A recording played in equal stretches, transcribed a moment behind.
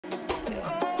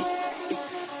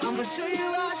I'ma show you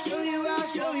how, show you how,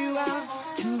 show you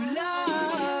how to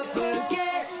love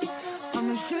again.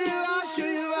 I'ma show you how, show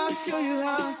you how, show you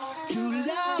how to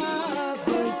love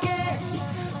again.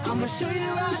 I'ma show you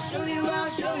how, show you how,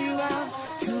 show you how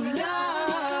to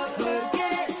love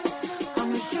again.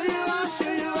 I'ma show you how,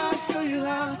 show you how, show you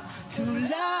how to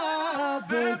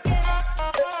love again.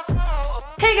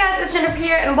 Hey guys, it's Jennifer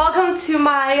here and welcome to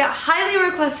my highly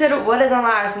requested what is on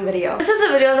my iPhone video. This is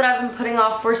a video that I've been putting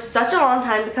off for such a long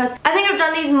time because I think I've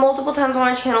done these multiple times on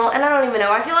my channel and I don't even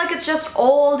know. I feel like it's just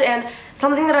old and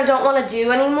something that I don't want to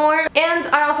do anymore, and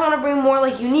I also want to bring more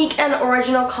like unique and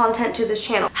original content to this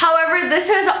channel. However, this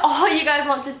is all you guys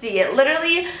want to see. It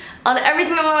literally on every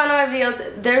single one of my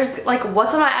videos there's like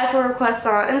what's on my iPhone requests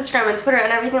on Instagram and Twitter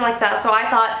and everything like that. So I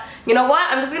thought, you know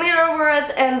what, I'm just gonna get it over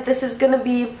with, and this is gonna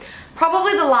be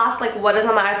probably the last like what is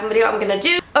on my iPhone video I'm gonna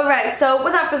do. Alright, so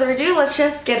without further ado, let's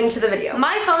just get into the video.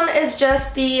 My phone is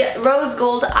just the rose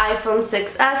gold iPhone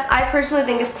 6s. I personally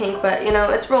think it's pink, but you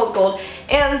know, it's rose gold.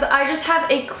 And I just have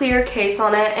a clear case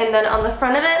on it, and then on the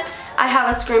front of it I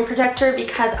have a screen protector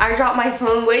because I drop my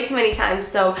phone way too many times,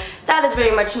 so that is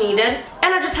very much needed.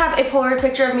 And I just have a Polaroid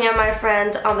picture of me and my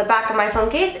friend on the back of my phone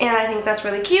case, and I think that's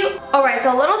really cute. Alright,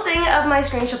 so a little thing of my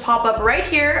screen should pop up right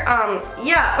here.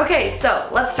 Yeah, okay, so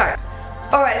let's start.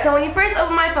 Alright, so when you first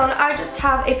open my phone, I just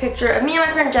have a picture of me and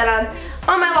my friend Jenna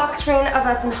on my lock screen of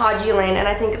us in Haji Lane, and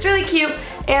I think it's really cute.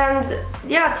 And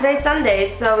yeah, today's Sunday,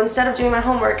 so instead of doing my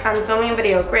homework, I'm filming a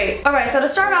video. Great. Alright, so to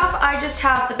start off, I just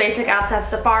have the basic apps. I have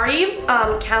Safari,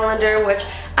 calendar, which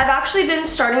I've actually been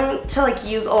starting to like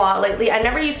use a lot lately. I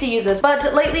never used to use this,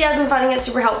 but lately I've been finding it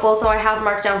super helpful. So I have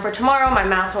marked down for tomorrow, my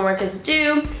math homework is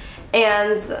due.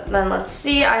 And then let's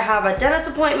see, I have a dentist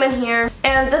appointment here,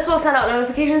 and this will send out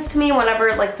notifications to me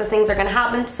whenever like the things are gonna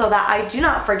happen so that I do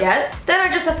not forget. Then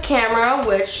I just have camera,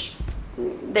 which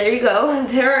there you go,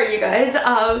 there are you guys.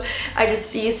 I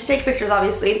just used to take pictures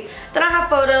obviously. Then I have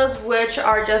photos, which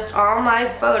are just all my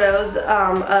photos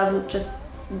of just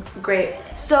great.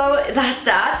 So that's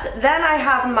that. Then I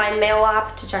have my mail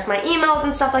app to check my emails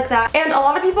and stuff like that. And a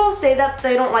lot of people say that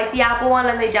they don't like the Apple one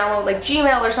and they download like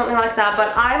Gmail or something like that,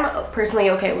 but I'm personally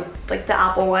okay with like the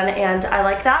Apple one and I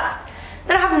like that.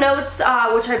 Then I have notes,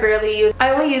 which I barely use.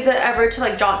 I only use it ever to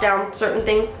like jot down certain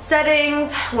things.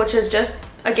 Settings, which is just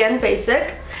again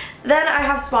basic. Then I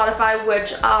have Spotify,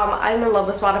 which I'm in love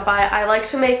with Spotify. I like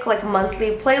to make like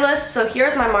monthly playlists. So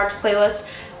here's my March playlist.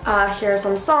 Here are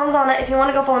some songs on it. If you want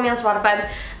to go follow me on Spotify,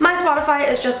 my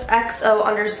Spotify is just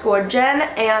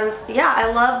XO_Jen, and yeah,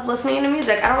 I love listening to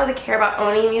music. I don't really care about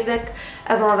owning music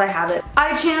as long as I have it.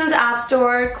 iTunes, App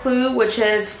Store, Clue, which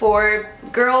is for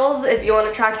girls if you want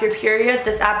to track your period.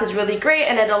 This app is really great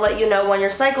and it'll let you know when your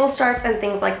cycle starts and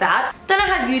things like that. Then I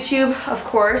have YouTube, of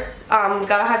course,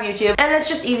 gotta have YouTube, and it's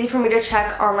just easy for me to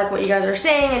check on like what you guys are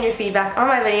saying and your feedback on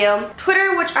my video.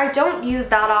 Twitter, which I don't use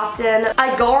that often.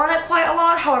 I go on it quite a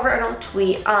lot, however I don't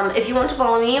tweet. If you want to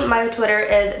follow me, my Twitter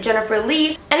is Jennifer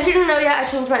Lee, and if you didn't know yet, I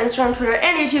changed my Instagram, Twitter,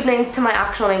 and YouTube names to my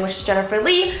actual name, which is Jennifer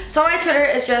Lee. So my Twitter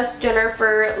is just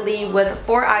Jennifer Lee with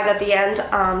 4 I's at the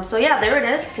end. So yeah, there it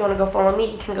is. If you want to go follow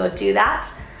me, you can go do that.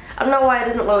 I don't know why it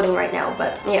isn't loading right now,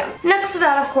 but yeah. Next to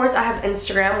that, of course, I have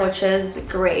Instagram, which is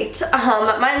great.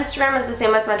 My Instagram is the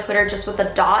same as my Twitter, just with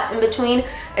a dot in between.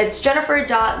 It's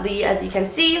Jennifer.Lee, as you can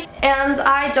see. And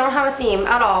I don't have a theme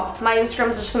at all. My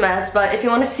Instagram's just a mess, but if you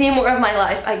want to see more of my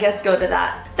life, I guess go to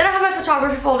that. Then I have my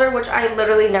photography folder, which I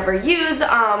literally never use.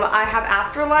 I have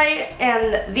Afterlight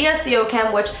and VSCO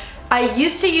Cam, which I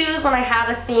used to use when I had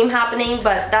a theme happening,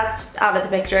 but that's out of the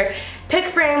picture. Pick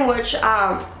frame, which,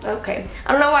 okay,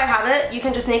 I don't know why I have it. You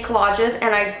can just make collages,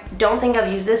 and I don't think I've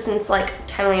used this since like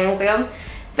 10 million years ago.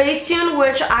 Facetune,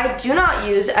 which I do not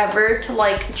use ever to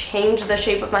like change the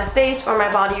shape of my face or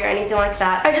my body or anything like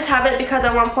that. I just have it because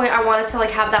at one point I wanted to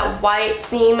like have that white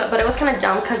theme, but it was kind of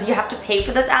dumb because you have to pay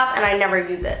for this app and I never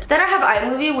use it. Then I have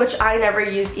iMovie, which I never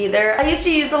use either. I used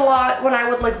to use it a lot when I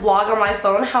would like vlog on my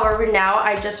phone, however now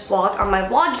I just vlog on my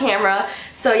vlog camera.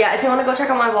 So yeah, if you want to go check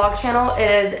out my vlog channel, it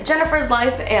is Jennifer's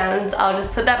Life, and I'll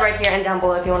just put that right here and down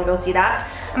below if you want to go see that.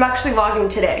 I'm actually vlogging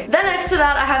today. Then next to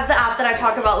that, I have the app that I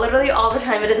talk about literally all the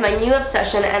time. It is my new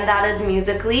obsession, and that is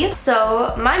Musical.ly.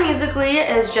 So my Musical.ly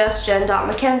is just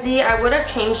jen.mackenzie. I would have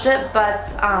changed it,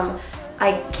 but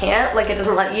I can't, like it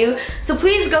doesn't let you. So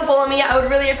please go follow me, I would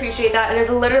really appreciate that. It is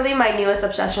literally my newest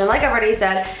obsession, like I've already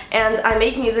said, and I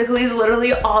make Musical.lys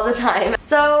literally all the time.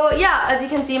 So yeah, as you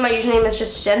can see, my username is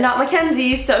just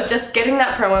jen.mackenzie, so just getting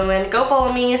that promo in, go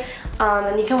follow me.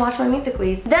 And you can watch my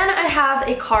Musical.lys. Then I have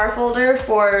a car folder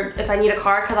for if I need a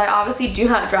car, because I obviously do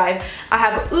not drive. I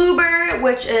have Uber,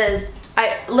 which is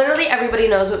literally everybody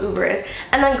knows what Uber is.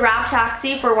 And then Grab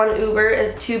Taxi for when Uber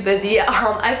is too busy.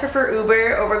 I prefer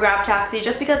Uber over Grab Taxi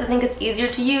just because I think it's easier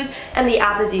to use and the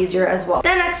app is easier as well.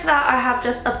 Then next to that, I have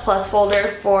just a plus folder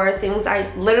for things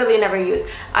I literally never use.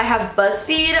 I have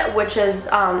BuzzFeed, which is,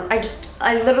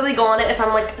 I literally go on it if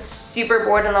I'm like super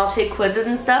bored and I'll take quizzes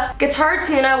and stuff. Guitar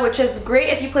Tuna, which is great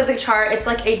if you play the guitar. It's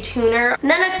like a tuner. And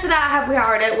then next to that, I have We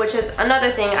Heart It, which is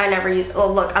another thing I never use.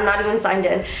 Oh look, I'm not even signed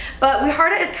in. But We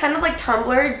Heart It is kind of like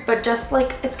Tumblr, but just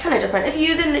like, it's kind of different. If you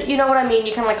use it, you know what I mean.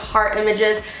 You can like heart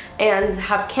images and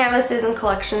have canvases and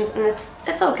collections, and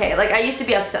it's okay. Like, I used to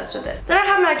be obsessed with it. Then I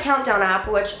have my countdown app,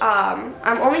 which I'm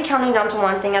only counting down to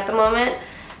one thing at the moment,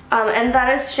 and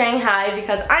that is Shanghai,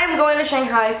 because I am going to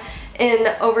Shanghai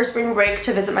over spring break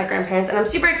to visit my grandparents, and I'm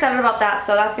super excited about that,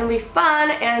 so that's gonna be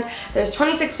fun. And there's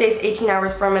 26 days, 18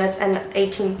 hours, 4 minutes, and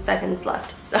 18 seconds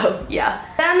left, so yeah.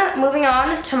 Then moving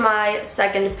on to my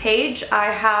second page,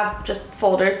 I have just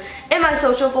folders. In my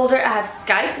social folder, I have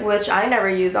Skype, which I never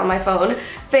use on my phone,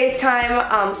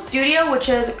 FaceTime, Studio, which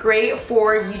is great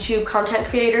for YouTube content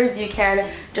creators. You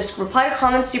can just reply to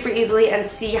comments super easily and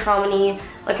see how many,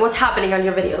 like what's happening on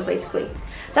your videos basically.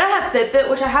 Then I have Fitbit,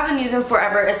 which I haven't used in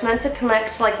forever. It's meant to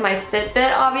connect to like my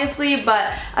Fitbit, obviously,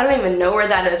 but I don't even know where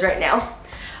that is right now.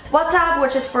 WhatsApp,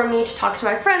 which is for me to talk to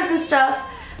my friends and stuff.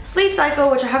 Sleep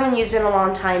Cycle, which I haven't used in a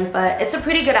long time, but it's a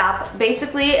pretty good app.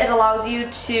 Basically, it allows you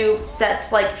to set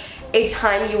like a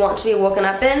time you want to be woken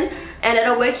up in, and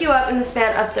it'll wake you up in the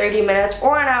span of 30 minutes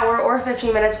or an hour or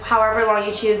 15 minutes, however long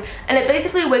you choose, and it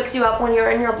basically wakes you up when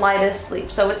you're in your lightest sleep.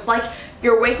 So it's like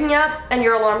you're waking up and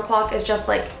your alarm clock is just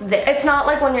like it's not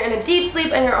like when you're in a deep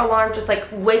sleep and your alarm just like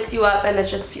wakes you up and it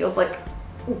just feels like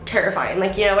terrifying,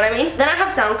 like, you know what I mean? Then I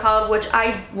have SoundCloud, which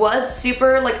I was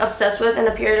super like obsessed with in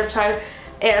a period of time.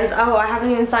 And oh, I haven't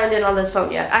even signed in on this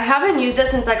phone yet. I haven't used it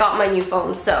since I got my new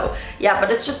phone, so yeah, but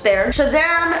it's just there.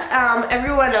 Shazam,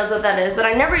 everyone knows what that is, but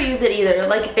I never use it either.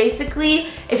 Like, basically,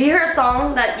 if you hear a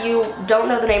song that you don't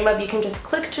know the name of, you can just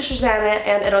click to Shazam it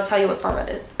and it'll tell you what song it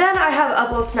is. Then I have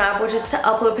Upload Snap, which is to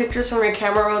upload pictures from your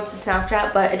camera roll to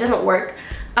Snapchat, but it doesn't work.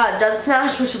 Dub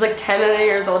Smash, which is like 10 million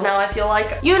years old now, I feel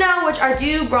like. YouNow, which I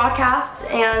do broadcasts,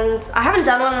 and I haven't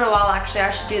done one in a while, actually.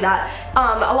 I should do that.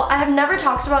 I have never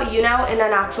talked about YouNow in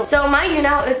an actual. So my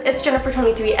YouNow is it's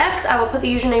Jennifer23X. I will put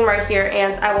the username right here,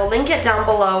 and I will link it down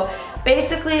below.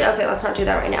 Basically, okay, let's not do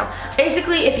that right now.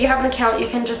 Basically, if you have an account, you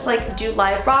can just like do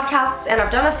live broadcasts, and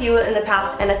I've done a few in the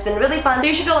past, and it's been really fun. So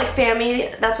you should go like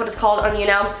Family, that's what it's called on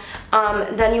YouNow.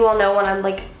 Then you will know when I'm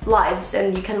like lives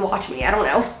and you can watch me, I don't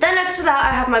know. Then next to that,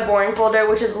 I have my boring folder,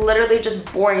 which is literally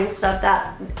just boring stuff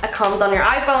that comes on your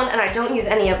iPhone, and I don't use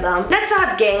any of them. Next I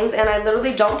have games, and I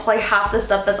literally don't play half the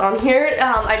stuff that's on here.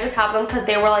 I just have them because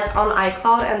they were like on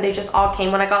iCloud and they just all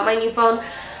came when I got my new phone.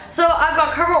 So I've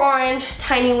got Cover Orange,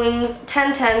 Tiny Wings,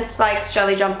 1010, Spikes,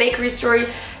 Jelly Jump, Bakery Story,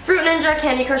 Fruit Ninja,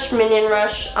 Candy Crush, Minion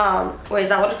Rush, wait, is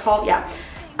that what it's called? Yeah.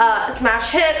 Smash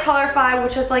Hit, Colorify,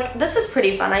 which is like, this is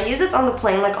pretty fun. I use this on the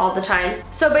plane like all the time.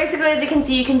 So basically, as you can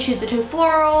see, you can choose between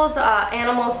florals,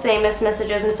 animals, famous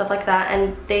messages, and stuff like that,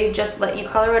 and they just let you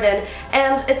color it in,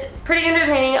 and it's pretty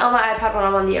entertaining on my iPad when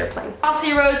I'm on the airplane.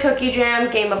 Bossy Road, Cookie Jam,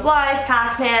 Game of Life,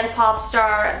 Pac-Man,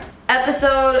 Popstar,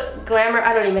 Episode, Glamour,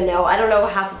 I don't even know. I don't know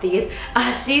half of these.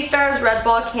 Sea Stars, Red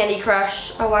Ball, Candy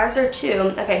Crush. Oh, why is there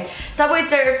two? Okay. Subway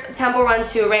Surf, Temple Run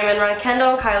 2, Raymond Run,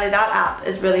 Kendall, Kylie. That app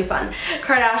is really fun.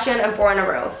 Kardashian, and 4 in a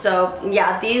row. So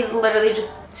yeah, these literally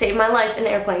just saved my life in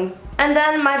airplanes. And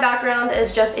then my background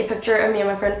is just a picture of me and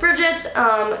my friend Bridget,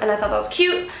 and I thought that was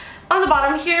cute. On the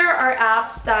bottom here are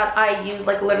apps that I use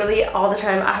like literally all the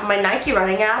time. I have my Nike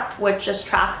running app, which just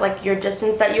tracks like your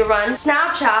distance that you run.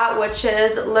 Snapchat, which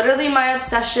is literally my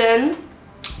obsession.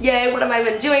 Yay, what am I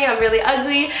even doing? I'm really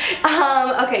ugly.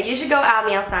 Okay, you should go add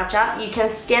me on Snapchat. You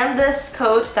can scan this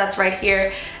code that's right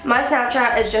here. My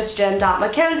Snapchat is just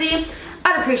jen.mackenzie.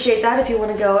 I'd appreciate that if you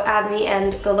want to go add me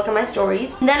and go look at my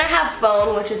stories. And then I have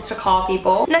phone, which is to call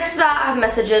people. Next to that, I have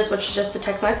messages, which is just to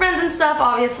text my friends and stuff,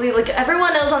 obviously. Like,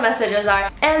 everyone knows what messages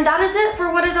are. And that is it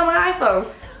for what is on my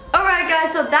iPhone. Alright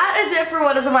guys, so that is it for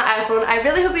what is on my iPhone. I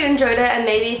really hope you enjoyed it and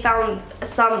maybe found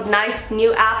some nice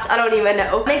new apps. I don't even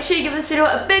know. Make sure you give this video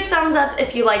a big thumbs up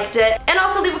if you liked it. And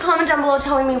also leave a comment down below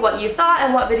telling me what you thought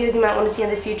and what videos you might want to see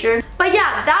in the future. But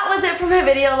yeah, that was it for my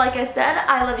video. Like I said,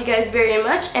 I love you guys very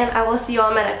much and I will see you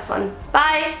on my next one.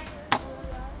 Bye!